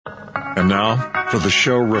And now, for the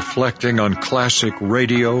show reflecting on classic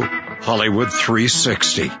radio, Hollywood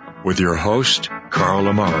 360, with your host, Carl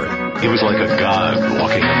Amari. He was like a god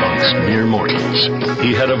walking amongst mere mortals.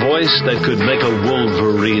 He had a voice that could make a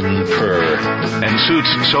wolverine purr, and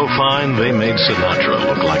suits so fine they made Sinatra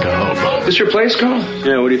look like a hobo. This your place, Carl?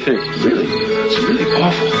 Yeah, what do you think? Really? It's really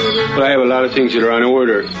awful. But I have a lot of things that are on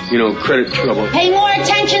order. You know, credit trouble. Pay more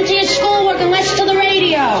attention to your schoolwork and less to the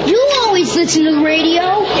radio. You always listen to the radio.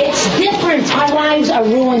 It's different. Our lives are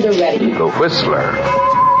ruined already. The Whistler.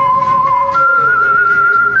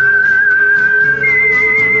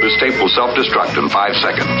 This tape will self-destruct in 5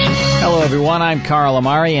 seconds. Hello, everyone. I'm Carl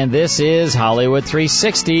Amari, and this is Hollywood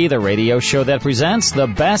 360, the radio show that presents the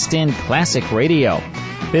best in classic radio.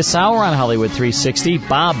 This hour on Hollywood 360,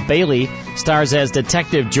 Bob Bailey stars as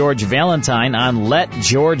Detective George Valentine on Let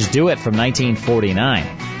George Do It from 1949.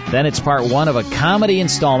 Then it's part one of a comedy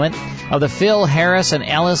installment of the Phil Harris and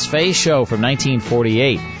Alice Faye show from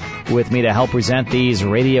 1948. With me to help present these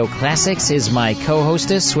radio classics is my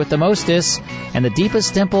co-hostess with the mostest and the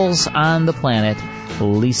deepest dimples on the planet,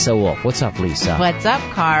 Lisa Wolf. What's up, Lisa? What's up,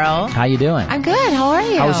 Carl? How you doing? I'm good. How are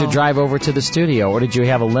you? How was your drive over to the studio, or did you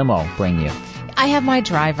have a limo bring you? I have my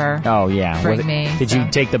driver. Oh, yeah. Bring me. Did you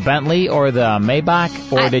take the Bentley or the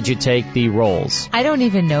Maybach, or did you take the Rolls? I don't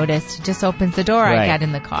even notice. It just opens the door. Right. I get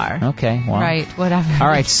in the car. Okay, well. Right, whatever. All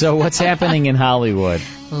right, so what's happening in Hollywood?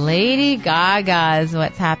 Lady Gaga is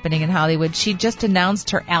what's happening in Hollywood. She just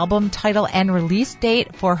announced her album title and release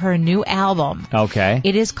date for her new album. Okay.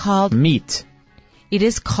 It is called... Meat. It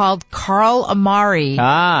is called Carl Amari.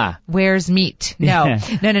 Where's Meat? No.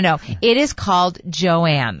 No. It is called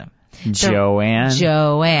Joanne.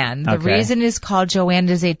 Joanne. The reason it is called Joanne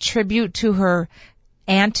is a tribute to her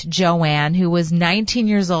Aunt Joanne, who was 19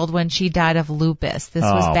 years old when she died of lupus. This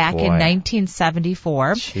was back in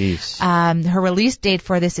 1974. Jeez. Her release date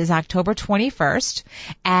for this is October 21st.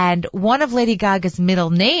 And one of Lady Gaga's middle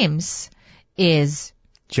names is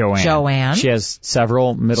Joanne. She has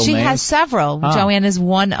several middle names? She has several. Oh. Joanne is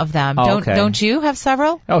one of them. Don't you have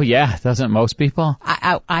several? Oh, yeah. Doesn't most people?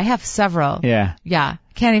 I have several. Yeah. Yeah.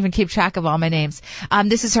 Can't even keep track of all my names.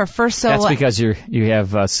 This is her first solo. That's because you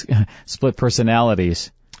have split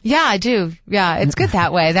personalities. Yeah, I do. Yeah, it's good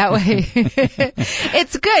that way.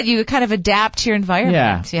 It's good. You kind of adapt to your environment.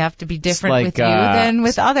 Yeah. You have to be different with you than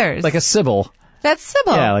with others. Like a Sybil. That's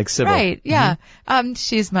Sybil. Yeah, like Sybil. Right, yeah. Mm-hmm.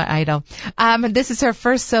 She's my idol. This is her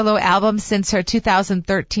first solo album since her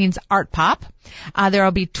 2013's Art Pop. There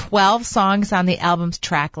will be 12 songs on the album's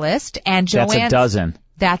track list. And That's a dozen.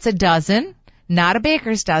 That's a dozen. Not a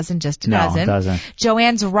baker's dozen, just a dozen. No, a dozen.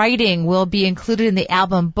 Joanne's writing will be included in the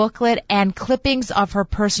album booklet and clippings of her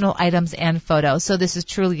personal items and photos. So this is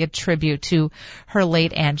truly a tribute to her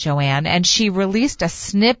late Aunt Joanne. And she released a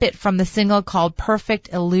snippet from the single called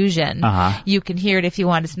Perfect Illusion. You can hear it if you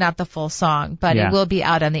want. It's not the full song, but it will be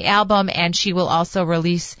out on the album. And she will also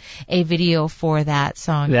release a video for that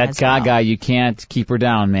song. That Gaga, you can't keep her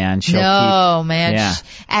down, man. Man. Yeah.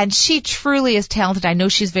 And she truly is talented. I know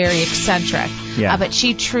she's very eccentric. Yeah. But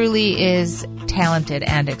she truly is talented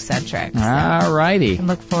and eccentric. So all righty. I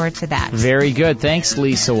look forward to that. Very good. Thanks,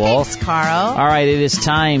 Lisa Wolf. Thanks, Carl. All right, it is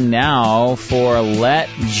time now for Let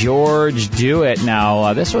George Do It.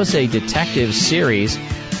 Now, this was a detective series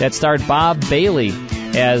that starred Bob Bailey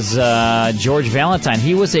as George Valentine.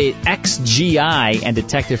 He was a ex-GI and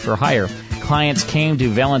detective for hire. Clients came to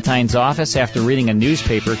Valentine's office after reading a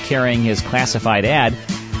newspaper carrying his classified ad.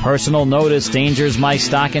 Personal notice, dangers my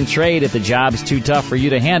stock and trade. If the job's too tough for you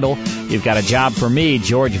to handle, you've got a job for me,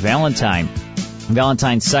 George Valentine.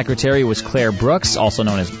 Valentine's secretary was Claire Brooks, also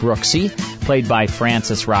known as Brooksy, played by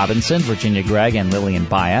Frances Robinson, Virginia Gregg, and Lillian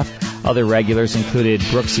Buyeff. Other regulars included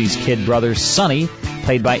Brooksy's kid brother, Sonny,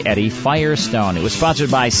 played by Eddie Firestone. It was sponsored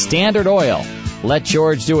by Standard Oil. Let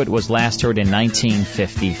George Do It was last heard in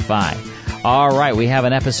 1955. All right, we have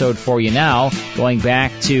an episode for you now, going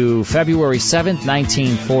back to February 7th,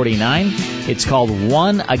 1949. It's called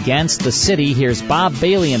One Against the City. Here's Bob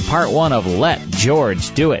Bailey in part one of Let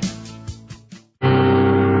George Do It.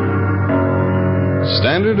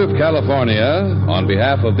 Standard of California, on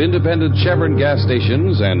behalf of independent Chevron gas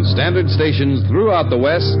stations and standard stations throughout the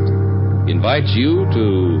West, invites you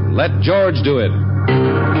to Let George Do It.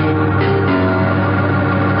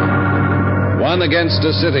 One Against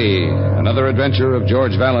a City, another adventure of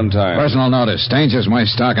George Valentine. Personal notice, dangers my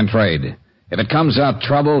stock and trade. If it comes out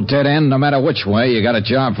trouble, dead end, no matter which way, you got a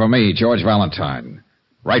job for me, George Valentine.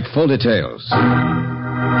 Write full details.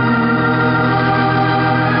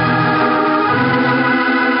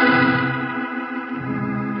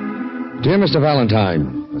 Dear Mr.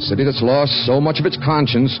 Valentine, a city that's lost so much of its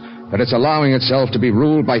conscience that it's allowing itself to be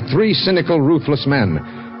ruled by 3 cynical, ruthless men.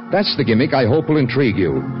 That's the gimmick I hope will intrigue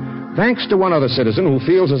you. Thanks to one other citizen who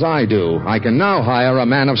feels as I do, I can now hire a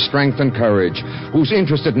man of strength and courage who's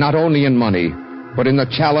interested not only in money, but in the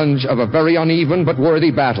challenge of a very uneven but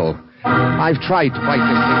worthy battle. I've tried to fight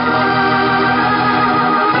this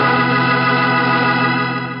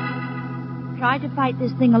thing. Tried to fight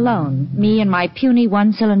this thing alone, me and my puny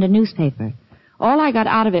one-cylinder newspaper. All I got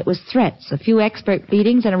out of it was threats, a few expert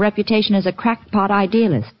beatings, and a reputation as a crackpot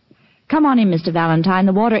idealist. Come on in, Mr. Valentine.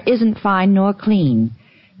 The water isn't fine nor clean.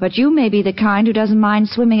 But you may be the kind who doesn't mind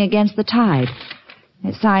swimming against the tide.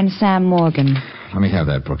 It's signed Sam Morgan. Let me have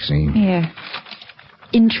that, Brooksy. Here.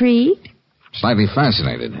 Intrigued? Slightly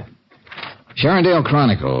fascinated. Sharondale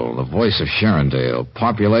Chronicle, the voice of Sharondale.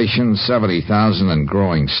 Population 70,000 and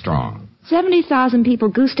growing strong. 70,000 people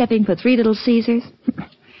goose-stepping for 3 Little Caesars?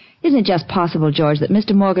 Isn't it just possible, George, that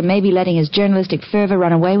Mr. Morgan may be letting his journalistic fervor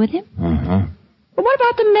run away with him? Uh-huh. But what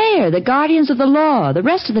about the mayor, the guardians of the law, the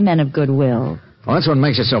rest of the men of goodwill? Well, that's what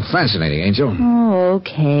makes it so fascinating, Angel. Oh,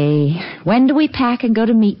 okay. When do we pack and go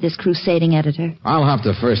to meet this crusading editor? I'll hop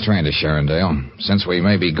the first train to Sharondale. Since we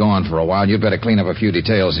may be gone for a while, you'd better clean up a few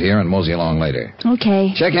details here and mosey along later.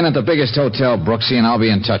 Okay. Check in at the biggest hotel, Brooksy, and I'll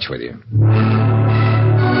be in touch with you.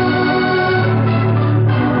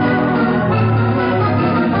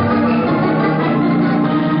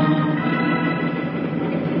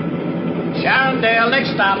 Sharondale,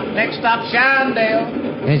 next stop, Sharondale.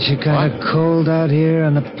 Ain't you kind of cold out here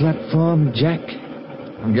on the platform, Jack?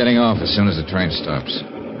 I'm getting off as soon as the train stops.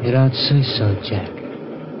 You don't say so, Jack.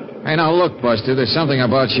 Hey, now look, Buster, there's something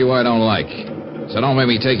about you I don't like. So don't make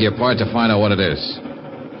me take you apart to find out what it is.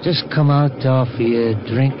 Just come out to offer you a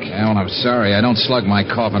drink. Yeah, well, I'm sorry. I don't slug my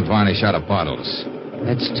cough and varnish out of bottles.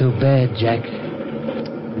 That's too bad, Jack.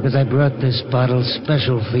 Because I brought this bottle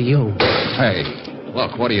special for you. Hey,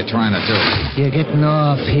 look, what are you trying to do? You're getting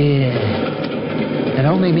off here. And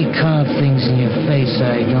don't make me carve things in your face.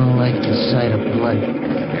 I don't like the sight of blood.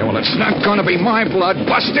 Yeah, well, it's not going to be my blood,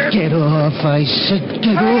 Buster. Get off, I said.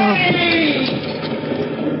 Get off.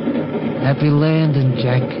 Happy landing,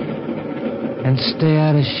 Jack. And stay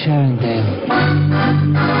out of Sharondale.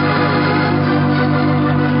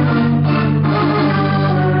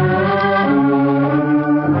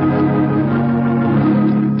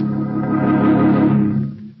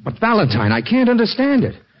 But, Valentine, I can't understand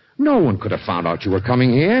it. No one could have found out you were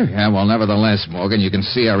coming here. Yeah, well, nevertheless, Morgan, you can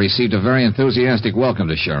see I received a very enthusiastic welcome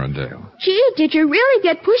to Sharondale. Gee, did you really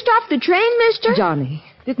get pushed off the train, mister? Johnny,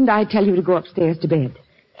 didn't I tell you to go upstairs to bed?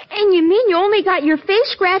 And you mean you only got your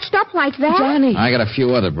face scratched up like that? Johnny. I got a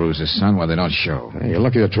few other bruises, son, where they don't show. Hey, you're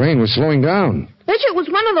lucky the train was slowing down. Bet you it was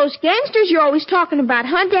one of those gangsters you're always talking about,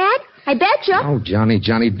 huh, Dad? I bet you. Oh,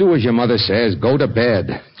 Johnny, do as your mother says. Go to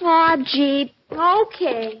bed. Aw, gee.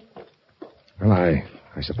 Okay. Well,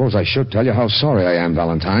 I suppose I should tell you how sorry I am,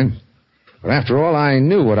 Valentine. But after all, I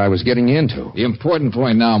knew what I was getting into. The important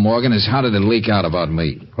point now, Morgan, is how did it leak out about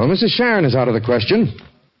me? Well, Mrs. Sharon is out of the question.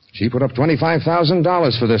 She put up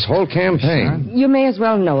 $25,000 for this whole campaign. You may as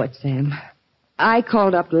well know it, Sam. I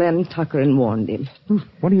called up Len Tucker and warned him.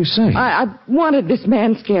 What are you saying? I wanted this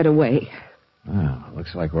man scared away. Well,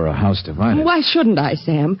 looks like we're a house divided. Why shouldn't I,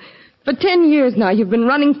 Sam? For 10 years now, you've been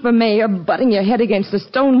running for mayor, butting your head against the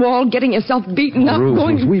stone wall, getting yourself beaten up,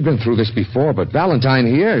 Ruth, we've been through this before, but Valentine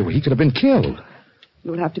here, he could have been killed.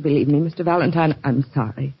 You'll have to believe me, Mr. Valentine. I'm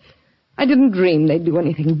sorry. I didn't dream they'd do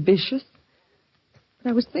anything vicious. But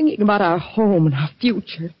I was thinking about our home and our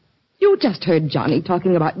future. You just heard Johnny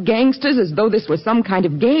talking about gangsters as though this was some kind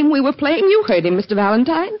of game we were playing. You heard him, Mr.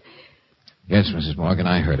 Valentine. Yes, Mrs. Morgan,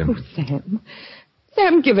 I heard him. Oh, Sam.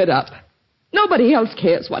 Sam, give it up. Nobody else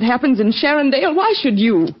cares what happens in Sharondale. Why should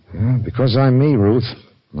you? Yeah, because I'm me, Ruth.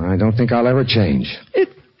 I don't think I'll ever change.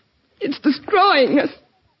 It's destroying us.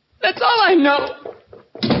 That's all I know.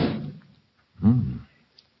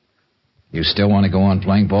 You still want to go on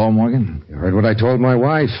playing ball, Morgan? You heard what I told my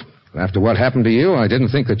wife. After what happened to you, I didn't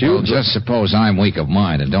think that you... Well, just suppose I'm weak of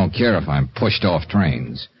mind and don't care if I'm pushed off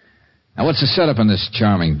trains. Now, what's the setup in this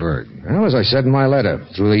charming burg? Well, as I said in my letter,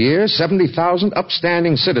 through the years, 70,000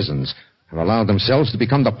 upstanding citizens have allowed themselves to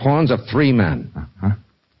become the pawns of 3 men. Uh-huh.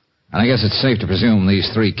 And I guess it's safe to presume these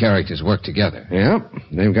 3 characters work together. Yep.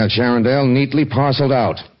 They've got Sharondale neatly parceled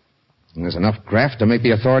out. And there's enough graft to make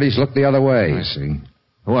the authorities look the other way. I see.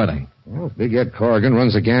 Who are they? Well, Big Ed Corrigan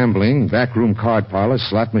runs the gambling, backroom card parlor,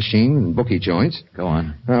 slot machine, and bookie joints. Go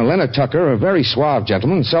on. Leonard Tucker, a very suave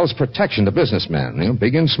gentleman, sells protection to businessmen,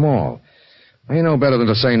 big and small. They know better than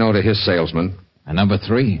to say no to his salesman. And number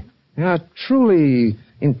 3? Yeah, truly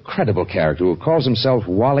incredible character who calls himself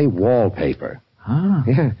Wally Wallpaper. Ah.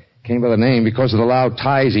 Yeah, Came by the name because of the loud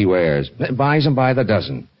ties he wears. Buys them by the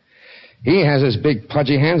dozen. He has his big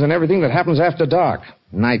pudgy hands on everything that happens after dark.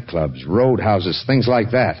 Nightclubs, roadhouses, things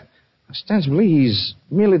like that. Ostensibly, he's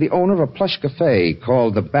merely the owner of a plush cafe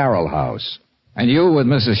called the Barrel House. And you, with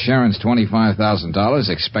Mrs. Sharon's $25,000,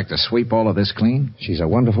 expect to sweep all of this clean? She's a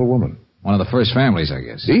wonderful woman. One of the first families, I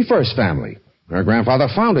guess. The first family. Her grandfather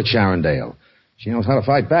founded Sharondale. She knows how to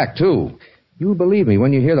fight back, too. You'll believe me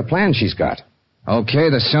when you hear the plan she's got. Okay,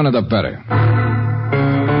 the sooner the better.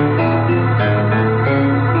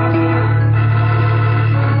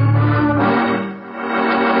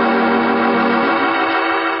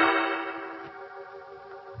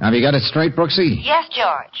 Have you got it straight, Brooksy? Yes,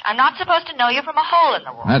 George. I'm not supposed to know you from a hole in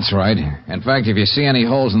the wall. That's right. In fact, if you see any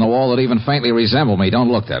holes in the wall that even faintly resemble me,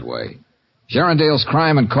 don't look that way. Sharondale's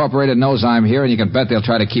Crime Incorporated knows I'm here, and you can bet they'll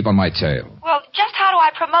try to keep on my tail. Well, just how do I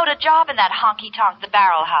promote a job in that honky-tonk, the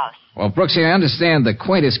Barrel House? Well, Brooksy, I understand the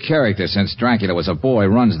quaintest character since Dracula was a boy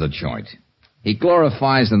runs the joint. He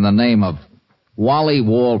glorifies in the name of Wally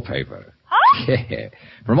Wallpaper. Huh? Yeah.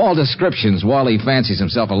 From all descriptions, Wally fancies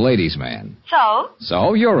himself a ladies' man. So?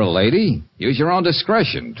 So, you're a lady. Use your own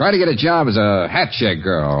discretion. Try to get a job as a hat check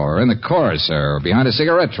girl, or in the chorus, or behind a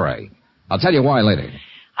cigarette tray. I'll tell you why later.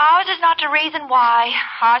 Ours is not to reason why.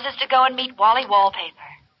 Ours is to go and meet Wally Wallpaper.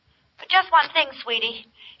 But just one thing, sweetie.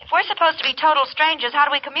 If we're supposed to be total strangers, how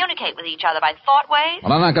do we communicate with each other? By thought waves?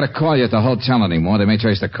 Well, I'm not going to call you at the hotel anymore. They may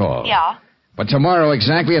trace the call. Yeah. But tomorrow,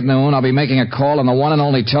 exactly at noon, I'll be making a call on the one and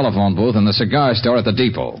only telephone booth in the cigar store at the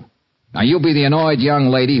depot. Now, you'll be the annoyed young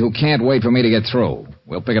lady who can't wait for me to get through.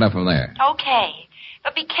 We'll pick it up from there. Okay.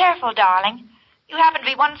 But be careful, darling. You happen to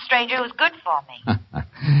be one stranger who's good for me.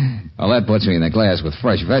 Well, that puts me in the glass with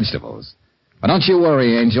fresh vegetables. But don't you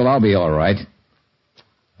worry, Angel. I'll be all right.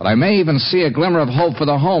 But I may even see a glimmer of hope for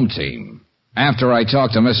the home team after I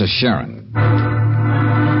talk to Mrs. Sharon.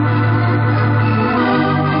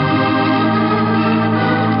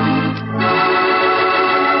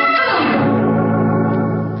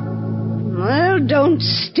 Well, don't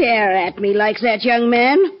stare at me like that, young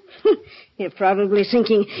man. You're probably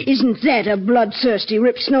thinking, isn't that a bloodthirsty,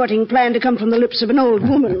 rip-snorting plan to come from the lips of an old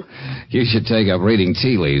woman? You should take up reading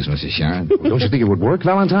tea leaves, Mrs. Sharon. Don't you think it would work,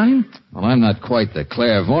 Valentine? Well, I'm not quite the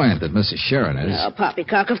clairvoyant that Mrs. Sharon is. Oh,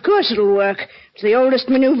 poppycock, of course it'll work. It's the oldest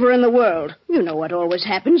maneuver in the world. You know what always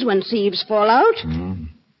happens when thieves fall out.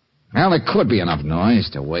 Well, there could be enough noise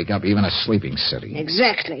to wake up even a sleeping city.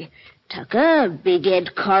 Exactly. Tucker, Big Ed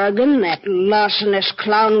Corrigan, that larcenous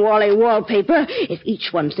clown Wally Wallpaper. If each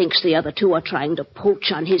one thinks the other two are trying to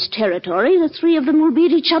poach on his territory, the three of them will be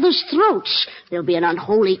at each other's throats. There'll be an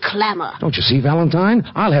unholy clamor. Don't you see, Valentine?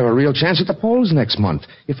 I'll have a real chance at the polls next month.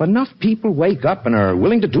 If enough people wake up and are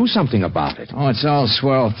willing to do something about it. Oh, it's all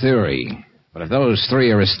swell theory. But if those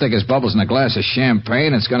three are as thick as bubbles in a glass of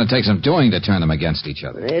champagne, it's going to take some doing to turn them against each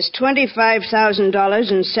other. There's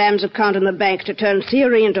 $25,000 in Sam's account in the bank to turn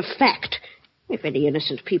theory into fact. If any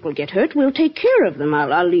innocent people get hurt, we'll take care of them.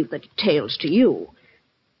 I'll leave the details to you.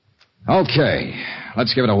 Okay,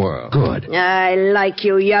 let's give it a whirl. Good. I like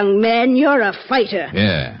you, young man. You're a fighter.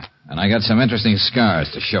 Yeah, and I got some interesting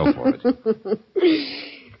scars to show for it.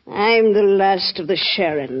 I'm the last of the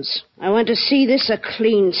Sharons. I want to see this a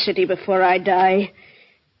clean city before I die.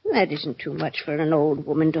 That isn't too much for an old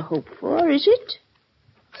woman to hope for, is it?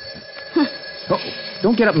 Oh,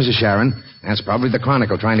 don't get up, Mrs. Sharon. That's probably the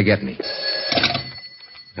Chronicle trying to get me.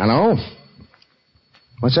 Hello?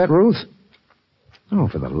 What's that, Ruth? Oh,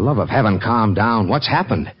 for the love of heaven, calm down. What's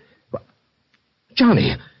happened?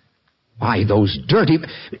 Johnny! Why, those dirty...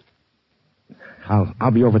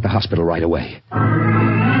 I'll be over at the hospital right away.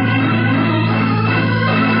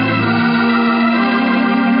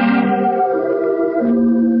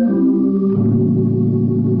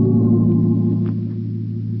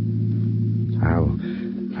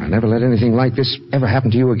 I'll never let anything like this ever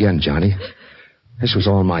happen to you again, Johnny. This was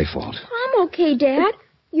all my fault. I'm okay, Dad.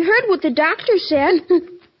 You heard what the doctor said.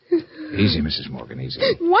 Easy, Mrs. Morgan, easy.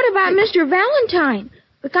 What about Mr. Valentine?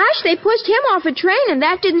 But gosh, they pushed him off a train, and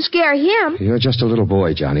that didn't scare him. You're just a little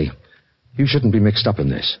boy, Johnny. You shouldn't be mixed up in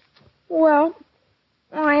this. Well,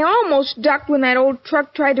 I almost ducked when that old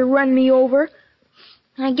truck tried to run me over.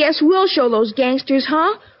 I guess we'll show those gangsters,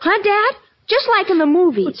 huh? Huh, Dad? Just like in the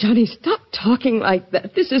movies. Oh, Johnny, stop talking like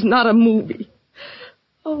that. This is not a movie.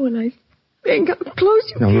 Oh, and I think how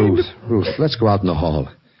close you came. Ruth, let's go out in the hall.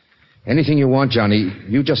 Anything you want, Johnny,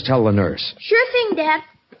 you just tell the nurse. Sure thing, Dad.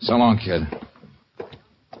 So long, kid.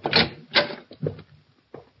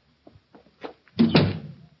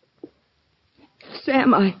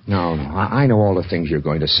 Sam, No, I know all the things you're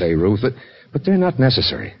going to say, Ruth, but they're not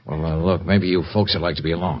necessary. Well, look, maybe you folks would like to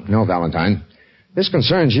be alone. No, Valentine. This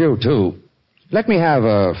concerns you, too. Let me have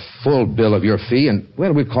a full bill of your fee, and,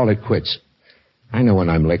 well, we call it quits. I know when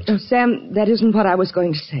I'm licked. Oh, Sam, that isn't what I was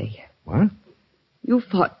going to say. What? You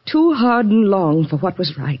fought too hard and long for what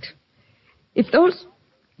was right. If those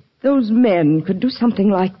men could do something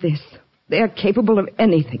like this, they're capable of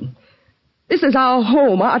anything. This is our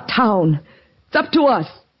home, our town. It's up to us,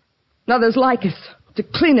 and others like us, to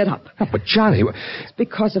clean it up. Oh, but Johnny... It's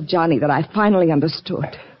because of Johnny that I finally understood.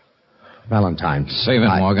 Valentine. Save it,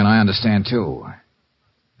 Morgan. I understand, too.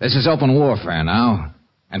 This is open warfare now.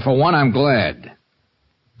 And for one, I'm glad.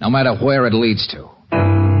 No matter where it leads to.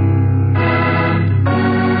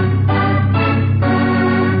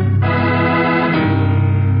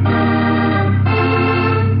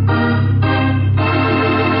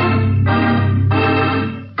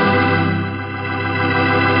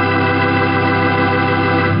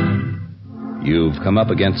 You've come up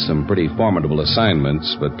against some pretty formidable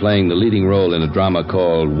assignments, but playing the leading role in a drama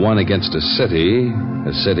called One Against a city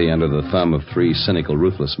under the thumb of three cynical,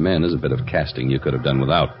 ruthless men, is a bit of casting you could have done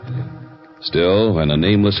without. Still, when a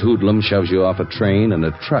nameless hoodlum shoves you off a train and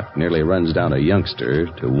a truck nearly runs down a youngster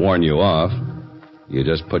to warn you off, you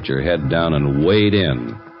just put your head down and wade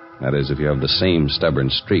in. That is, if you have the same stubborn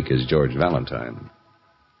streak as George Valentine.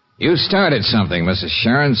 You started something, Mrs.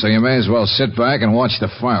 Sharon, so you may as well sit back and watch the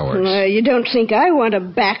fireworks. You don't think I want to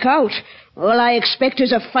back out? All I expect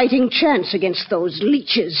is a fighting chance against those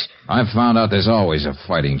leeches. I've found out there's always a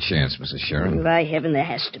fighting chance, Mrs. Sharon. By heaven, there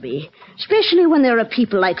has to be. Especially when there are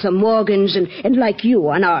people like the Morgans and like you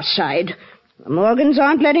on our side. The Morgans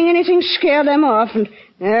aren't letting anything scare them off, and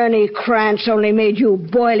Ernie Krantz only made you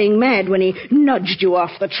boiling mad when he nudged you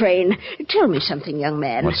off the train. Tell me something, young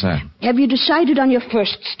man. What's that? Have you decided on your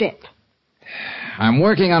first step? I'm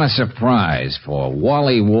working on a surprise for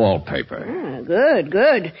Wally Wallpaper.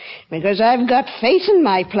 Good. Because I've got faith in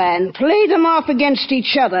my plan. Play them off against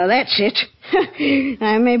each other, that's it.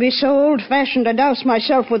 I may be so old-fashioned to douse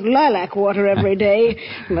myself with lilac water every day,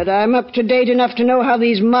 but I'm up to date enough to know how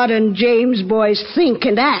these modern James boys think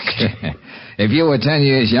and act. If you were 10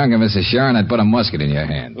 years younger, Mrs. Sharon, I'd put a musket in your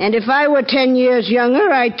hand. And if I were 10 years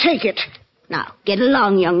younger, I'd take it. Now, get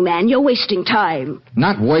along, young man. You're wasting time.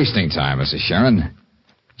 Not wasting time, Mrs. Sharon.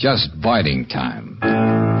 Just biding time.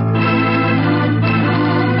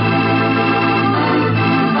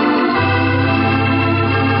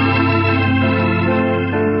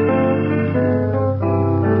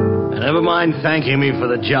 Never mind thanking me for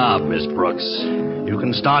the job, Miss Brooks. You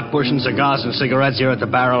can start pushing cigars and cigarettes here at the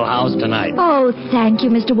Barrel House tonight. Oh, thank you,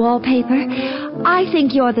 Mr. Wallpaper. I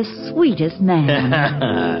think you're the sweetest man.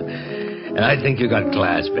 And I think you got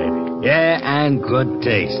class, baby. Yeah, and good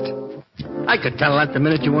taste. I could tell that the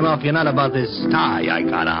minute you went off your nut about this tie I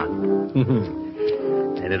got on.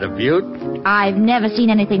 Ain't it a beaut? I've never seen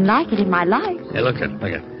anything like it in my life. Hey, look at.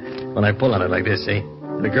 When I pull on it like this, see?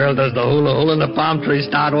 The girl does the hula and the palm trees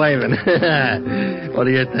start waving. What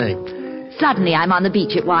do you think? Suddenly I'm on the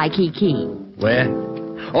beach at Waikiki. Where?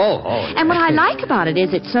 Oh. And what I like about it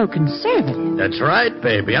is it's so conservative. That's right,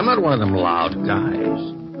 baby. I'm not one of them loud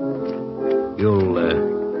guys. You'll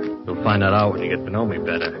find that out when you get to know me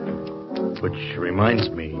better. Which reminds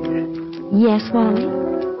me. Yes, Wally?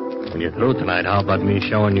 When you're through tonight, how about me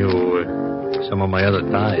showing you some of my other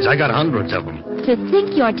ties? I got hundreds of them. To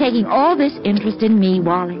think you're taking all this interest in me,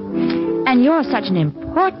 Wally. And you're such an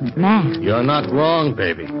important man. You're not wrong,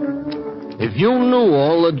 baby. If you knew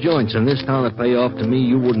all the joints in this town that pay off to me,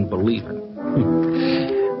 you wouldn't believe it.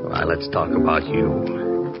 Well, let's talk about you.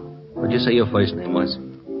 What'd you say your first name was?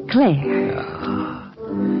 Claire.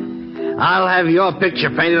 I'll have your picture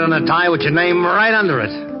painted on a tie with your name right under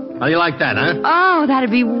it. How do you like that, huh? Oh, that'd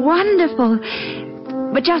be wonderful.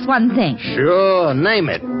 But just one thing. Sure, name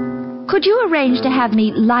it. Could you arrange to have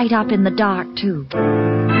me light up in the dark, too?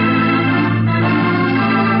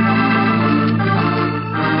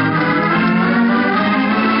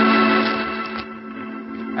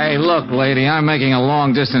 Hey, look, lady, I'm making a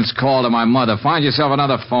long-distance call to my mother. Find yourself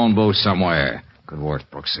another phone booth somewhere. Good work,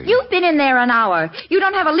 Brooksy. You've been in there an hour. You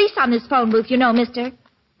don't have a lease on this phone booth, you know, mister.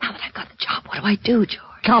 Now that I've got the job, what do I do,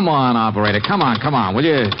 George? Come on, operator. Come on, will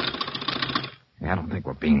you? I don't think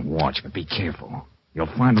we're being watched, but be careful. You'll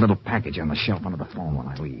find a little package on the shelf under the phone when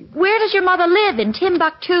I leave. Where does your mother live? In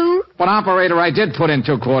Timbuktu? But, operator, I did put in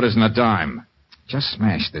 2 quarters and a dime. Just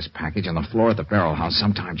smash this package on the floor at the Barrel House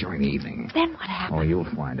sometime during the evening. Then what happens? Oh, you'll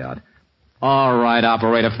find out. All right,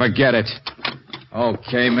 operator, forget it.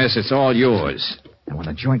 Okay, miss, it's all yours. And when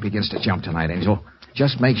the joint begins to jump tonight, Angel,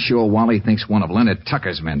 just make sure Wally thinks one of Leonard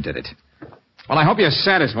Tucker's men did it. Well, I hope you're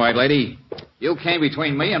satisfied, lady. You came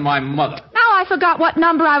between me and my mother. Now I forgot what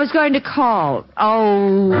number I was going to call.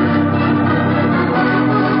 Oh.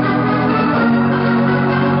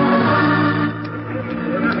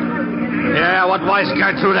 what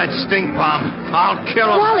Weisgard threw that stink bomb. I'll kill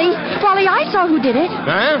him. Wally, I saw who did it.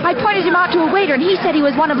 Huh? I pointed him out to a waiter, and he said he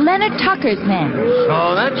was one of Leonard Tucker's men.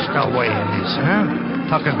 So that's the way it is, huh?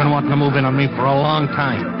 Tucker's been wanting to move in on me for a long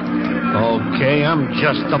time. Okay, I'm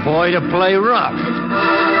just the boy to play rough.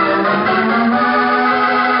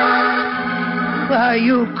 Are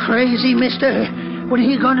you crazy, mister? What are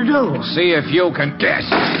you going to do? See if you can guess.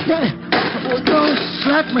 Those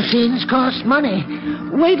slot machines cost money.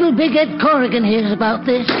 Wait till Big Ed Corrigan hears about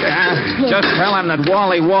this. Yeah, just tell him that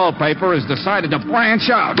Wally Wallpaper has decided to branch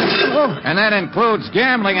out. Oh. And that includes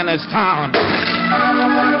gambling in this town.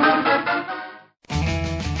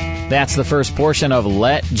 That's the first portion of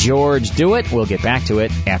Let George Do It. We'll get back to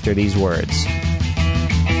it after these words.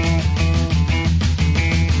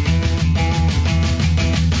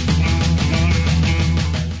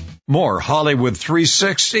 More Hollywood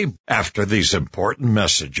 360 after these important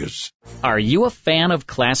messages. Are you a fan of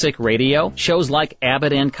classic radio? Shows like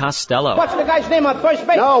Abbott and Costello. What's the guy's name on first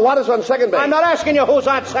base? No, what is on second base? I'm not asking you who's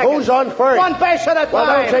on second. Who's on first? One base at a time. Well,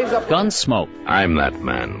 don't change the... Gunsmoke. I'm that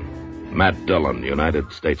man. Matt Dillon, United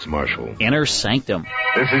States Marshal. Inner Sanctum.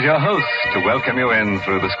 This is your host to welcome you in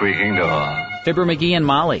through the squeaking door. Fibber McGee and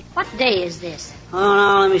Molly. What day is this? Oh,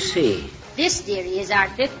 now, let me see. This, dearie, is our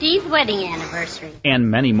 15th wedding anniversary. And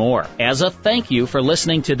many more. As a thank you for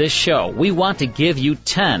listening to this show, we want to give you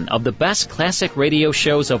 10 of the best classic radio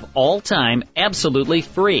shows of all time absolutely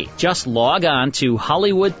free. Just log on to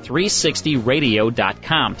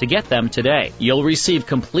Hollywood360radio.com to get them today. You'll receive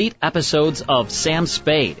complete episodes of Sam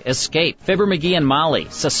Spade, Escape, Fibber McGee and Molly,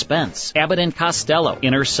 Suspense, Abbott and Costello,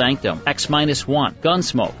 Inner Sanctum, X-1,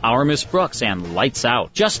 Gunsmoke, Our Miss Brooks, and Lights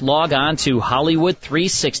Out. Just log on to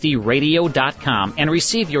Hollywood360radio.com and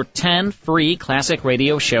receive your 10 free classic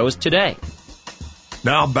radio shows today.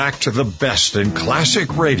 Now back to the best in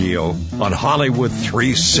classic radio on Hollywood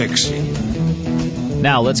 360.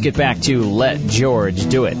 Now let's get back to Let George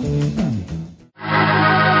Do It.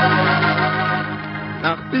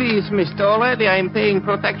 Now, please, Mr. Already I'm paying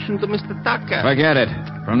protection to Mr. Tucker. Forget it.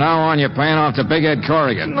 From now on, you're paying off to Big Ed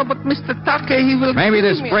Corrigan. No, but Mr. Tucker, he will... Maybe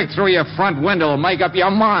this break through your front window will make up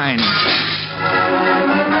your mind.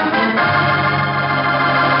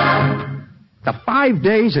 The 5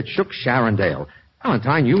 days it shook Sharondale.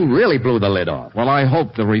 Valentine, you really blew the lid off. Well, I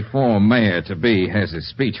hope the reform mayor-to-be has his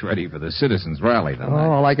speech ready for the citizens' rally tonight.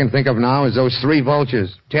 All I can think of now is those three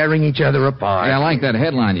vultures tearing each other apart. Yeah, I like that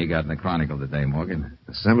headline you got in the Chronicle today, Morgan.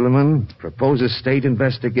 Assemblyman proposes state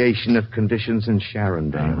investigation of conditions in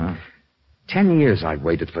Sharondale. 10 years I've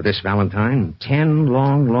waited for this, Valentine. 10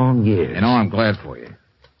 long, long years. You know, I'm glad for you.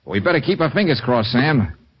 We better keep our fingers crossed,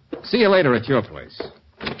 Sam. See you later at your place.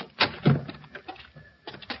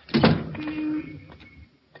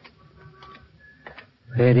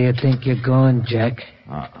 Where do you think you're going, Jack?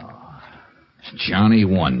 Uh-oh. Johnny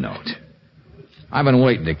One Note. I've been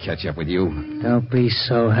waiting to catch up with you. Don't be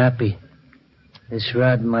so happy. This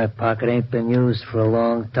rod in my pocket ain't been used for a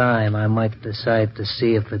long time. I might decide to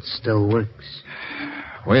see if it still works.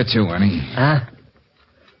 Where to, Ernie? Huh?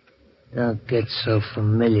 Don't get so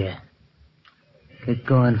familiar. Get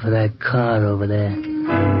going for that car over there.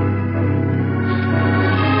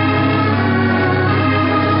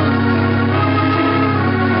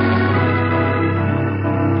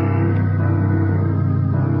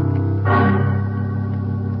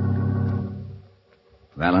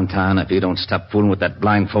 Valentine, if you don't stop fooling with that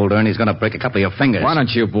blindfold, Ernie's going to break a couple of your fingers. Why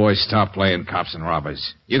don't you boys stop playing cops and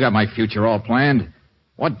robbers? You got my future all planned.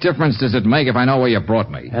 What difference does it make if I know where you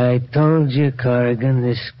brought me? I told you, Corrigan,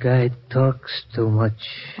 this guy talks too much.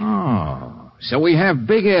 Oh, so we have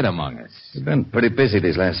Big Ed among us. You've been pretty busy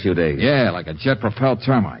these last few days. Yeah, like a jet-propelled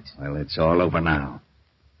termite. Well, it's all over now.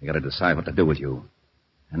 We got to decide what to do with you.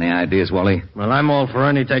 Any ideas, Wally? Well, I'm all for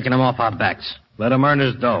Ernie taking him off our backs. Let him earn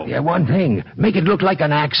his dough. Yeah, one thing. Make it look like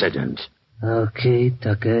an accident. Okay,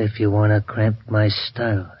 Tucker, if you want to cramp my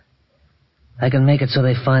style. I can make it so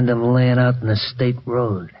they find him laying out in the state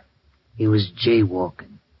road. He was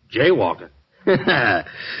jaywalking. Jaywalking?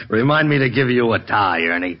 Remind me to give you a tie,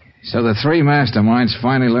 Ernie. So the three masterminds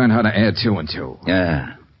finally learned how to add 2 and 2.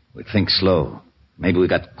 Yeah. We think slow. Maybe we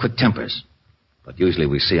got quick tempers. But usually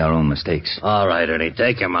we see our own mistakes. All right, Ernie,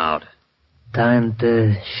 take him out. Time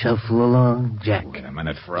to shuffle along, Jack. Wait a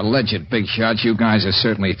minute. For alleged big shots, you guys are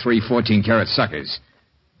certainly 3 14-carat suckers.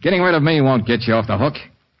 Getting rid of me won't get you off the hook.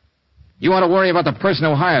 You want to worry about the person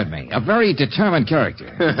who hired me, a very determined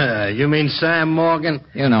character. You mean Sam Morgan?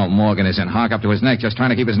 You know Morgan isn't hog up to his neck just trying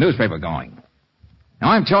to keep his newspaper going. Now,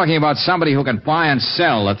 I'm talking about somebody who can buy and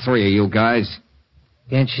sell the 3 of you guys.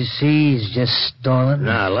 Can't you see he's just stalling?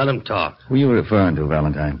 Nah, let him talk. Who are you referring to,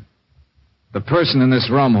 Valentine? The person in this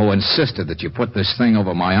room who insisted that you put this thing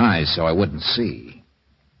over my eyes so I wouldn't see.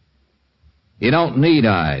 You don't need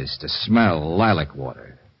eyes to smell lilac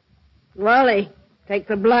water. Wally, take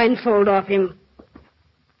the blindfold off him.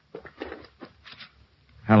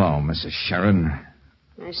 Hello, Mrs. Sharon.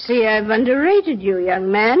 I see I've underrated you,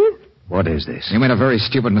 young man. What is this? You made a very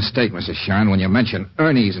stupid mistake, Mrs. Sharon, when you mentioned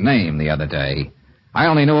Ernie's name the other day. I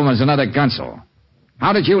only knew him as another gunsel.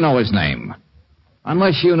 How did you know his name?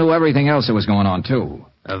 Unless you knew everything else that was going on, too.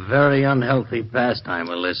 A very unhealthy pastime,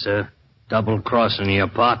 Alyssa. Double-crossing your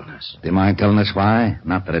partners. Do you mind telling us why?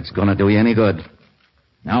 Not that it's going to do you any good.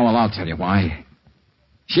 No, well, I'll tell you why.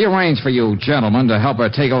 She arranged for you gentlemen to help her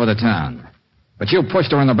take over the town. But you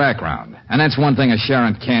pushed her in the background. And that's one thing a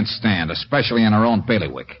Sharon can't stand, especially in her own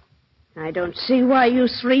bailiwick. I don't see why you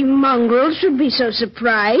three mongrels should be so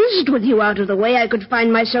surprised. With you out of the way, I could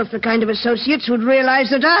find myself the kind of associates who'd realize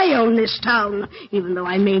that I own this town, even though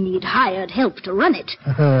I may need hired help to run it.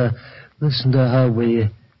 Listen to her, will you?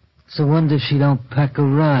 It's a wonder she don't pack a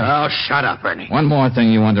ride. Oh, shut up, Ernie. One more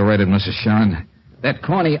thing you underrated, Mrs. Sharon. That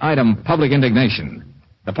corny item, public indignation.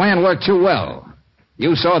 The plan worked too well.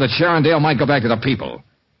 You saw that Sharondale might go back to the people.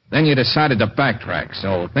 Then you decided to backtrack,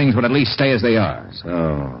 so things would at least stay as they are.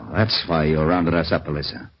 So, that's why you rounded us up,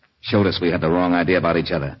 Alyssa. Showed us we had the wrong idea about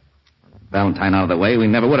each other. Valentine out of the way, we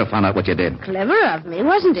never would have found out what you did. Clever of me,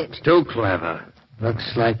 wasn't it? Too clever.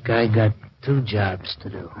 Looks like I got 2 jobs to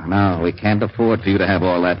do. No, we can't afford for you to have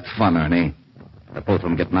all that fun, Ernie. If both of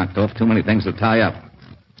them get knocked off, too many things to tie up.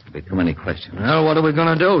 There'll be too many questions. Well, what are we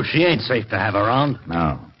going to do? She ain't safe to have around.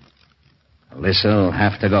 No. Alysa'll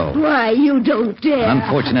have to go. Why, you don't dare. An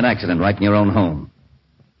unfortunate accident right in your own home.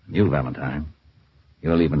 You, Valentine,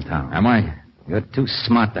 you're leaving town. Am I? You're too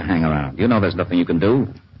smart to hang around. You know there's nothing you can do.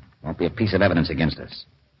 Won't be a piece of evidence against us.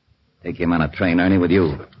 Take him on a train, Ernie, with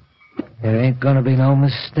you. There ain't gonna be no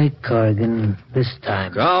mistake, Corrigan, this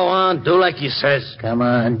time. Go on, do like you says. Come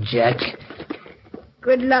on, Jack.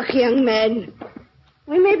 Good luck, young man.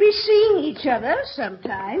 We may be seeing each other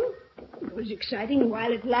sometime. It was exciting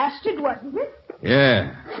while it lasted, wasn't it?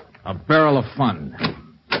 Yeah, a barrel of fun.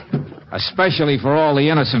 Especially for all the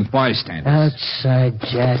innocent bystanders. Outside,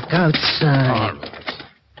 Jack, outside. All right.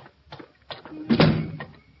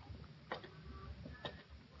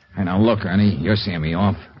 Hey, now look, Ernie, you're seeing me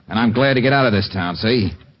off. And I'm glad to get out of this town,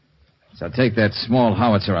 see? So take that small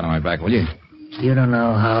howitzer out of my back, will you? You don't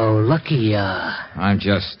know how lucky you are. I'm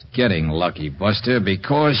just getting lucky, Buster,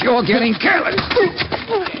 because you're getting careless.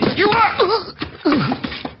 You are!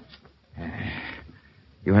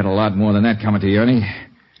 You had a lot more than that coming to you, Ernie.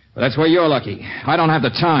 But that's where you're lucky. I don't have the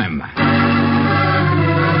time.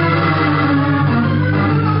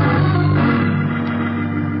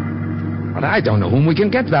 But I don't know whom we can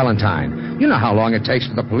get, Valentine. You know how long it takes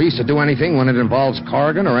for the police to do anything when it involves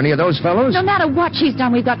Corrigan or any of those fellows? No matter what she's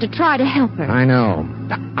done, we've got to try to help her. I know.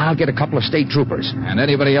 I'll get a couple of state troopers. And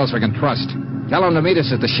anybody else we can trust. Tell them to meet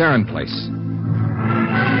us at the Sharon place.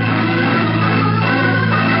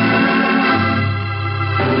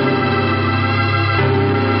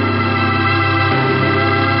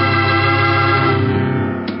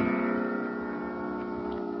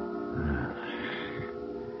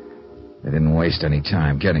 They didn't waste any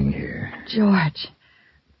time getting here. George,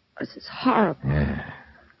 this is horrible. Yeah.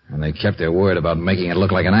 And they kept their word about making it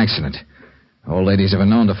look like an accident. Old ladies have been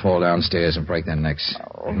known to fall downstairs and break their necks.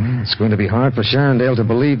 Oh, it's going to be hard for Sharondale to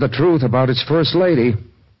believe the truth about its first lady.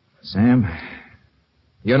 Sam,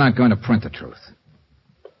 you're not going to print the truth.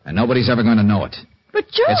 And nobody's ever going to know it. But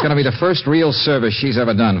George... It's going to be the first real service she's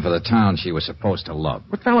ever done for the town she was supposed to love.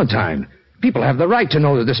 But Valentine, people have the right to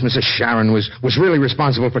know that this Mrs. Sharon was really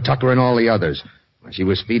responsible for Tucker and all the others. She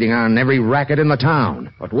was feeding on every racket in the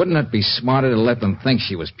town. But wouldn't it be smarter to let them think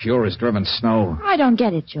she was pure as driven snow? I don't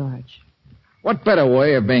get it, George. What better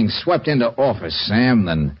way of being swept into office, Sam,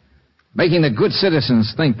 than making the good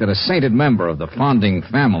citizens think that a sainted member of the Fonding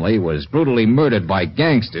family was brutally murdered by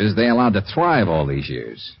gangsters they allowed to thrive all these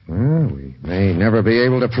years? Well, we may never be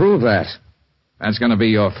able to prove that. That's going to be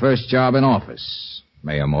your first job in office,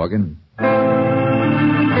 Mayor Morgan.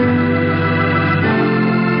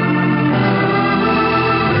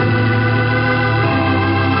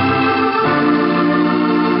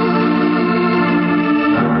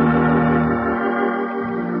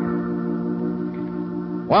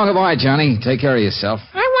 Well, goodbye, Johnny. Take care of yourself.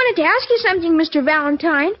 I wanted to ask you something, Mr.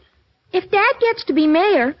 Valentine. If Dad gets to be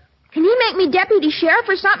mayor, can he make me deputy sheriff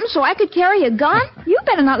or something so I could carry a gun? You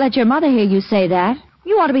better not let your mother hear you say that.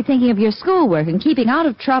 You ought to be thinking of your schoolwork and keeping out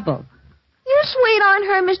of trouble. You sweet on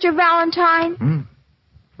her, Mr. Valentine.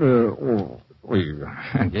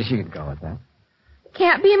 I guess you could go with that.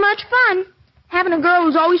 Can't be much fun. having a girl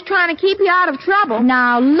who's always trying to keep you out of trouble.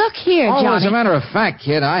 Now, look here, Oh, Johnny. as a matter of fact,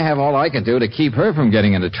 kid, I have all I can do to keep her from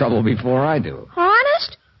getting into trouble before I do.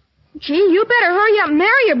 Honest? Gee, you better hurry up and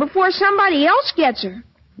marry her before somebody else gets her.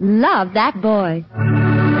 Love that boy.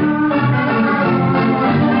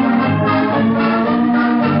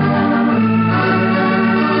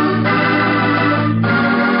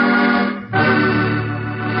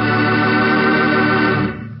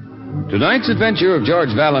 Tonight's adventure of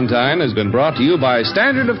George Valentine has been brought to you by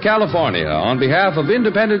Standard of California on behalf of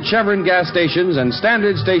independent Chevron gas stations and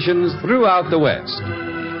Standard stations throughout the West.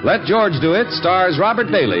 Let George Do It stars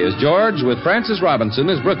Robert Bailey as George with Francis Robinson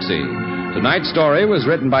as Brooksy. Tonight's story was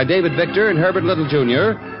written by David Victor and Herbert Little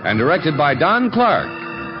Jr. and directed by Don Clark.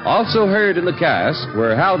 Also heard in the cast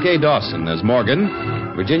were Hal K. Dawson as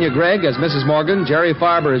Morgan, Virginia Gregg as Mrs. Morgan, Jerry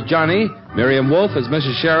Farber as Johnny, Miriam Wolfe as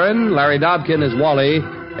Mrs. Sharon, Larry Dobkin as Wally,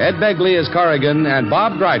 Ed Begley as Corrigan, and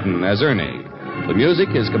Bob Dryden as Ernie. The music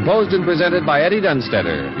is composed and presented by Eddie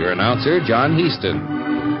Dunstetter, your announcer, John Hiestand.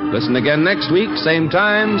 Listen again next week, same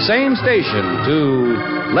time, same station,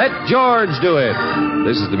 to Let George Do It.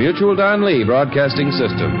 This is the Mutual Don Lee Broadcasting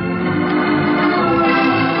System.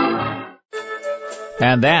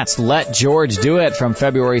 And that's Let George Do It from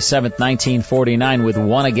February 7th, 1949, with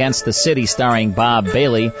One Against the City starring Bob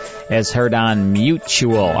Bailey, as heard on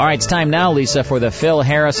Mutual. All right, it's time now, Lisa, for the Phil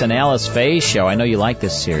Harris and Alice Faye Show. I know you like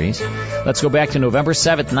this series. Let's go back to November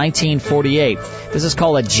 7th, 1948. This is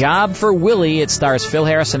called A Job for Willy. It stars Phil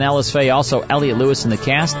Harris and Alice Faye, also Elliott Lewis in the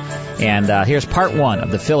cast. And here's part one of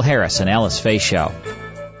the Phil Harris and Alice Faye Show.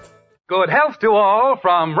 Good health to all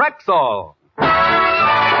from Rexall.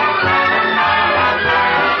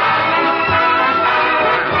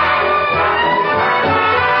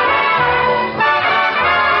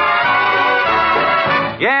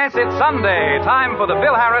 Yes, it's Sunday, time for the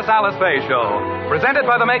Phil Harris Alice Faye Show, presented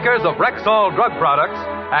by the makers of Rexall Drug Products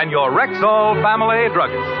and your Rexall Family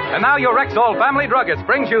Druggist. And now your Rexall Family Druggist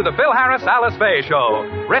brings you the Phil Harris Alice Faye Show,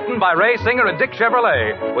 written by Ray Singer and Dick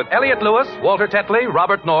Chevrolet, with Elliott Lewis, Walter Tetley,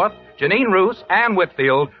 Robert North, Janine Roos, Ann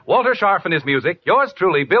Whitfield, Walter Scharf in his music, yours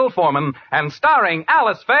truly, Bill Forman, and starring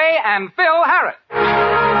Alice Faye and Phil Harris.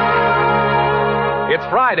 It's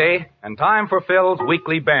Friday, and time for Phil's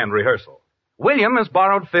weekly band rehearsal. William has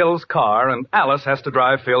borrowed Phil's car, and Alice has to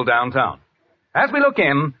drive Phil downtown. As we look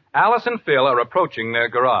in, Alice and Phil are approaching their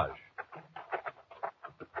garage.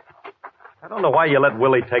 I don't know why you let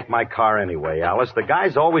Willie take my car anyway, Alice. The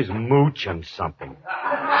guy's always mooching something.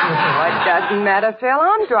 It doesn't matter, Phil.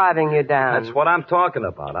 I'm driving you down. That's what I'm talking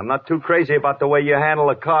about. I'm not too crazy about the way you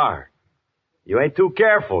handle a car. You ain't too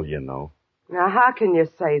careful, you know. Now, how can you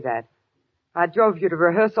say that? I drove you to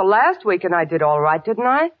rehearsal last week, and I did all right, didn't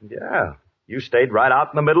I? Yeah. You stayed right out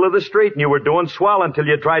in the middle of the street, and you were doing swell until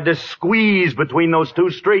you tried to squeeze between those two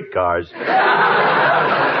streetcars. Oh,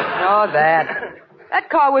 that. That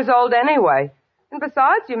car was old anyway. And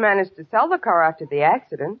besides, you managed to sell the car after the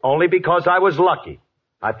accident. Only because I was lucky.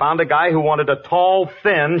 I found a guy who wanted a tall,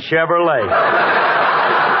 thin Chevrolet.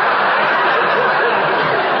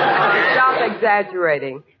 Stop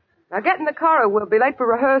exaggerating. Now get in the car or we'll be late for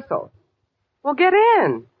rehearsal. Well, get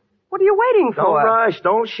in. What are you waiting for? Don't rush.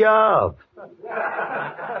 Don't shove.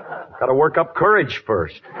 Gotta work up courage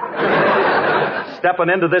first. Stepping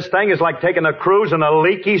into this thing is like taking a cruise in a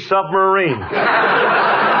leaky submarine. The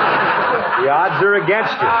odds are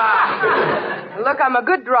against you. Look, I'm a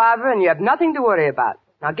good driver and you have nothing to worry about.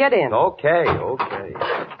 Now get in. Okay.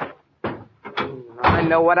 I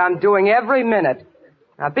know what I'm doing every minute.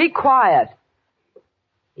 Now be quiet.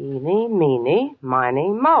 Eeny, meeny, miny,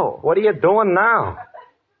 mo. What are you doing now?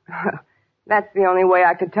 That's the only way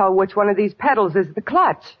I could tell which one of these pedals is the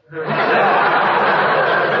clutch.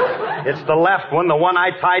 It's the left one, the one I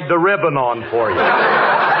tied the ribbon on for you.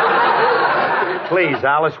 Please,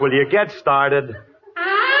 Alice, will you get started?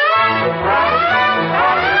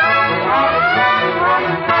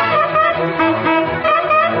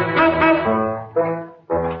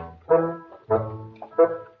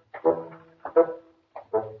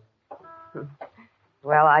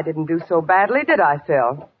 Well, I didn't do so badly, did I,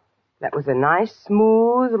 Phil? That was a nice,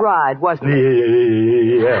 smooth ride, wasn't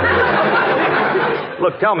it? Yeah.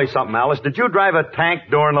 Look, tell me something, Alice. Did you drive a tank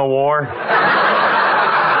during the war?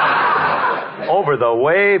 Over the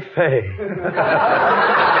way, Faye.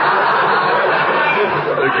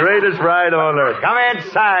 The greatest ride on earth. Come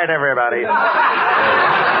inside, everybody.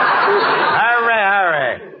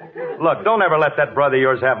 Hurry. Look, don't ever let that brother of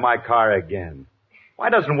yours have my car again. Why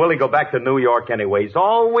doesn't Willie go back to New York anyway? He's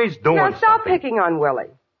always doing something. Now, stop picking on Willie.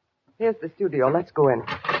 Here's the studio. Let's go in. All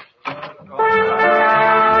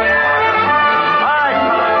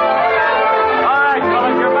right,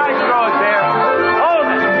 fellas, your maestro is here.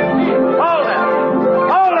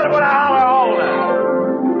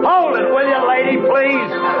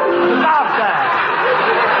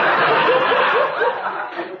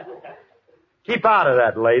 keep out of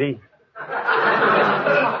that, lady.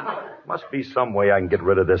 Must be some way I can get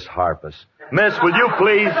rid of this harpist. Miss, will you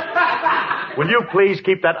please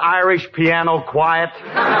keep that Irish piano quiet?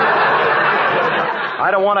 I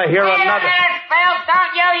don't want to hear another... Wait a minute, Phil.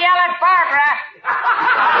 Don't you yell at Barbara.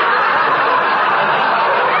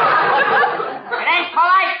 It ain't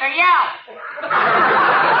polite to yell.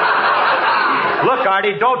 Look,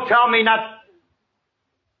 Artie, don't tell me not...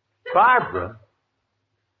 Barbara?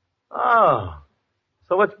 Oh,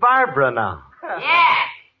 so it's Barbara now. Yeah.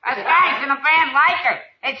 Us guys in the band like her.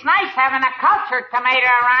 It's nice having a cultured tomato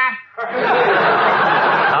around.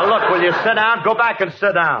 Now, look, will you sit down? Go back and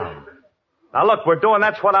sit down. Now, look, we're doing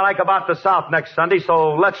That's What I Like About the South next Sunday,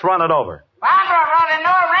 so let's run it over. Barbara wrote a new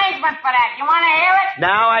arrangement for that. You want to hear it? No,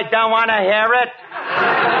 I don't want to hear it.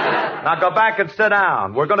 Now, go back and sit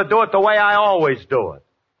down. We're going to do it the way I always do it.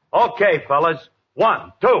 Okay, fellas.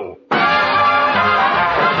 1, 2.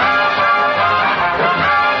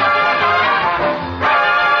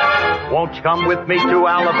 Won't you come with me to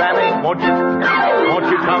Alabama? Won't you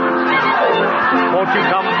come?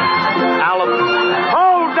 Alabama?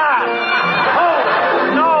 Hold that!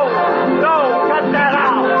 No, cut that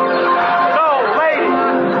out! No,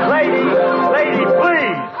 lady,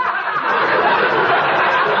 please!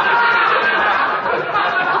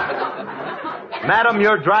 Madam,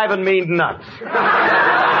 you're driving me nuts.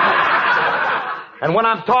 And when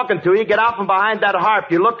I'm talking to you, get out from behind that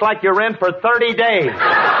harp. You look like you're in for 30 days.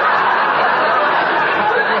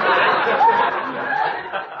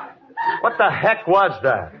 What the heck was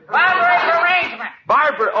that? Barbara's arrangement.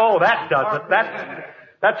 Barbara, oh, that does it.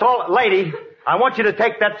 That's all. Lady, I want you to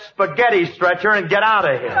take that spaghetti stretcher and get out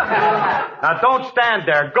of here. Now, don't stand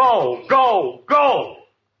there. Go.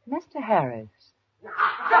 Mr. Harris.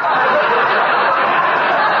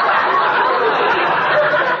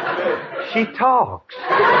 She talks.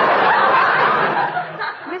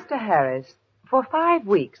 Mr. Harris, for 5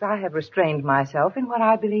 weeks I have restrained myself in what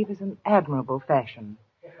I believe is an admirable fashion.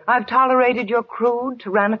 I've tolerated your crude,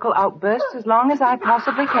 tyrannical outbursts as long as I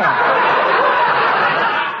possibly can.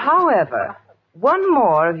 However, one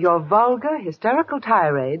more of your vulgar, hysterical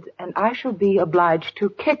tirades, and I shall be obliged to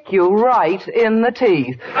kick you right in the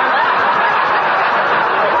teeth.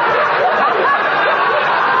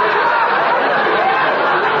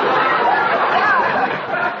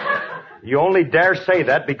 You only dare say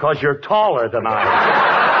that because you're taller than I am.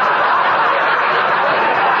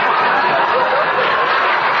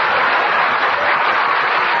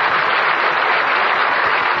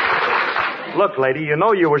 Look, lady, you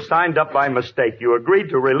know you were signed up by mistake. You agreed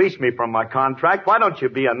to release me from my contract. Why don't you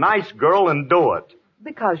be a nice girl and do it?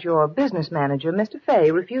 Because your business manager, Mr.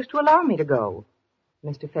 Faye, refused to allow me to go.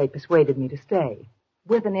 Mr. Faye persuaded me to stay,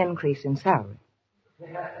 with an increase in salary.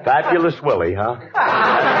 Fabulous Willy, huh?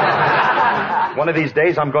 One of these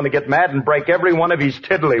days I'm going to get mad and break every one of his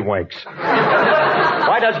tiddlywinks.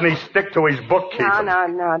 Why doesn't he stick to his bookkeeping?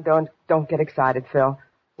 No, don't get excited, Phil.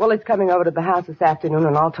 Willy's coming over to the house this afternoon,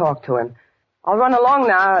 and I'll talk to him. I'll run along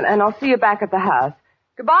now, and I'll see you back at the house.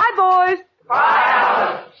 Goodbye, boys. Bye,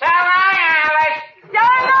 Alice. So long, Alice. So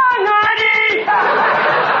long, Artie.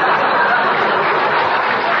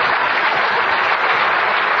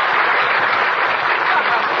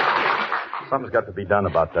 Something's got to be done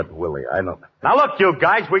about that Willy. I know. Now, look, you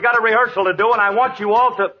guys, we got a rehearsal to do, and I want you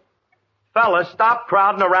all to... Fellas, stop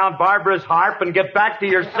crowding around Barbara's harp and get back to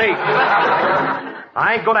your seats.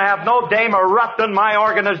 I ain't going to have no dame erupting my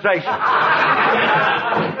organization.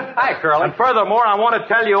 Hi, Curly. And furthermore, I want to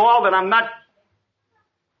tell you all that I'm not...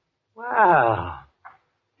 Wow.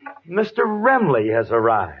 Mr. Remley has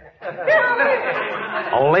arrived.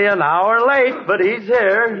 Only an hour late, but he's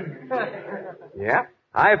here. Yeah?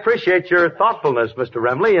 I appreciate your thoughtfulness, Mr.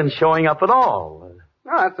 Remley, in showing up at all.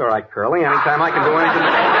 Oh, that's all right, Curly. Anytime I can do anything...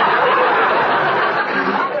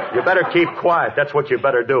 You better keep quiet. That's what you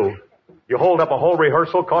better do. You hold up a whole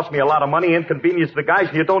rehearsal, cost me a lot of money, inconvenience the guys,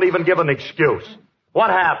 and you don't even give an excuse. What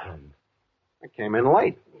happened? I came in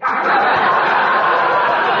late.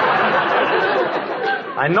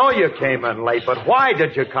 I know you came in late, but why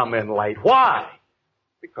did you come in late? Why?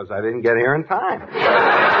 Because I didn't get here in time.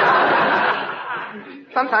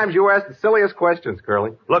 Sometimes you ask the silliest questions,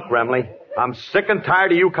 Curly. Look, Remley, I'm sick and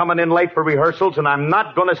tired of you coming in late for rehearsals, and I'm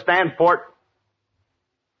not going to stand for it.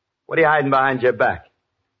 What are you hiding behind your back?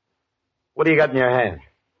 What do you got in your hand?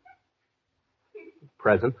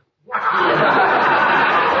 Present. Now,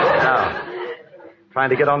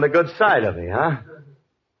 trying to get on the good side of me, huh?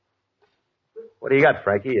 What do you got,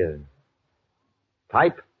 Frankie? A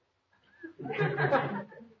pipe?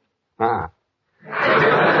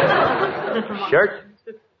 Shirt?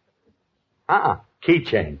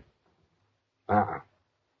 Keychain.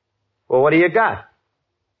 Well, what do you got?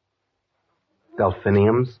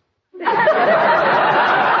 Delphiniums?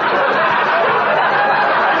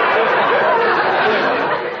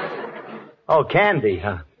 Oh, candy,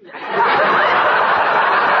 huh?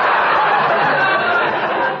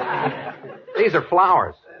 These are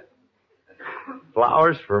flowers.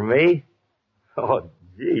 Flowers for me? Oh,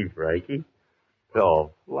 gee, Frankie.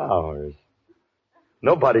 Oh, flowers.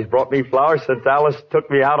 Nobody's brought me flowers since Alice took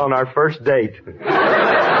me out on our first date.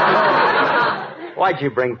 Why'd you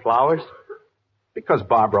bring flowers? Because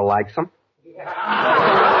Barbara likes them.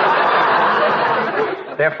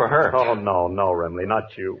 They're for her. Oh, no, Remley,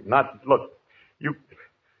 not you. Look,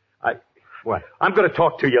 what? I'm going to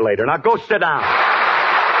talk to you later. Now go sit down.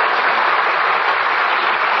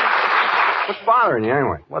 What's bothering you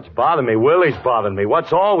anyway? What's bothering me? Willy's bothering me.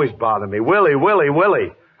 What's always bothering me? Willy.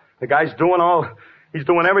 The guy's he's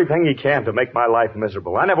doing everything he can to make my life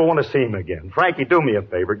miserable. I never want to see him again. Frankie, do me a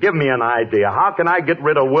favor. Give me an idea. How can I get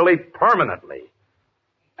rid of Willy permanently?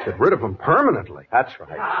 Get rid of him permanently? That's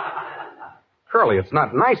right. Curly, it's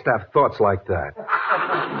not nice to have thoughts like that.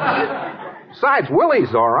 Besides,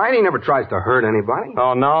 Willy's all right. He never tries to hurt anybody.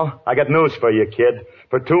 Oh, no? I got news for you, kid.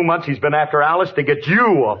 For 2 months, he's been after Alice to get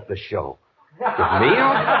you off the show. Get me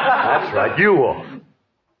off? That's right, you off.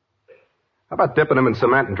 How about dipping him in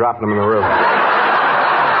cement and dropping him in the river?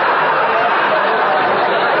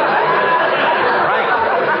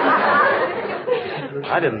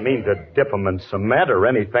 I didn't mean to dip him in cement or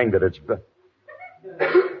anything that it's...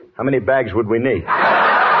 How many bags would we need?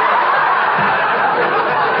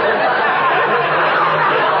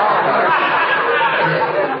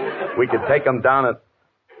 We could take him down at...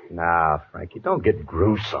 Nah, Frankie, don't get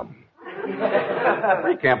gruesome.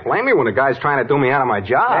 You can't blame me when a guy's trying to do me out of my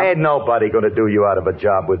job. Ain't nobody going to do you out of a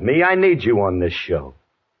job with me. I need you on this show.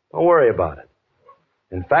 Don't worry about it.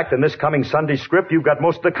 In fact, in this coming Sunday script, you've got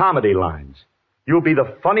most of the comedy lines. You'll be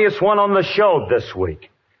the funniest one on the show this week.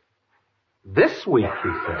 This week, he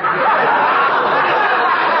said.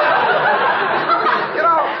 You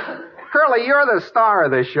know, Curly, you're the star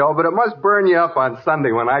of this show, but it must burn you up on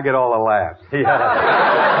Sunday when I get all the laughs.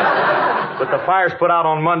 Yeah. But the fire's put out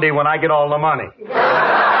on Monday when I get all the money.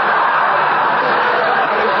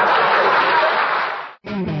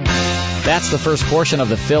 That's the first portion of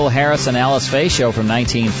the Phil Harris and Alice Faye show from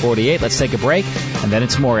 1948. Let's take a break, and then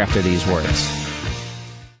it's more after these words.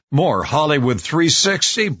 More Hollywood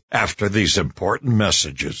 360 after these important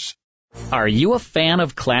messages. Are you a fan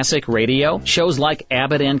of classic radio? Shows like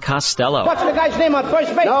Abbott and Costello. What's the guy's name on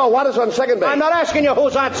first base? No, what is on second base? I'm not asking you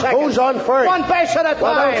who's on second. Who's on first? One base at a time.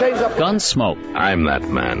 Well, don't change the... Gunsmoke. I'm that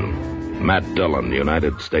man. Matt Dillon,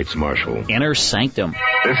 United States Marshal. Inner Sanctum.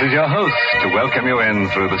 This is your host to welcome you in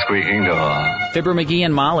through the squeaking door. Fibber McGee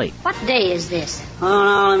and Molly. What day is this? Oh,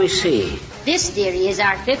 now, let me see. This, dearie, is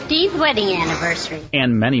our 15th wedding anniversary.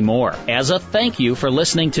 And many more. As a thank you for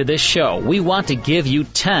listening to this show, we want to give you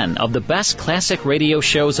 10 of the best classic radio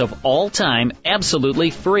shows of all time absolutely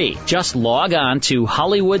free. Just log on to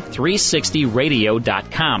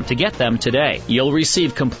Hollywood360radio.com to get them today. You'll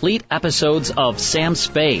receive complete episodes of Sam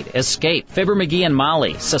Spade, Escape, Fibber McGee and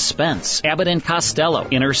Molly, Suspense, Abbott and Costello,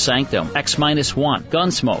 Inner Sanctum, X-1,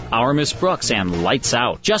 Gunsmoke, Our Miss Brooks, and Lights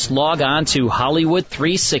Out. Just log on to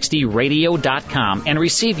Hollywood360radio.com and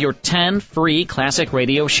receive your 10 free classic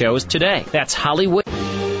radio shows today. That's Hollywood.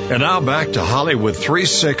 And now back to Hollywood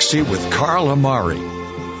 360 with Carl Amari.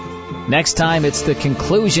 Next time, it's the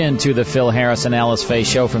conclusion to the Phil Harris and Alice Faye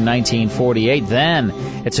show from 1948. Then,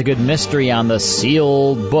 it's a good mystery on the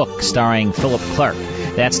sealed book starring Philip Clark.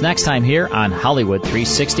 That's next time here on Hollywood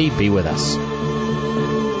 360. Be with us.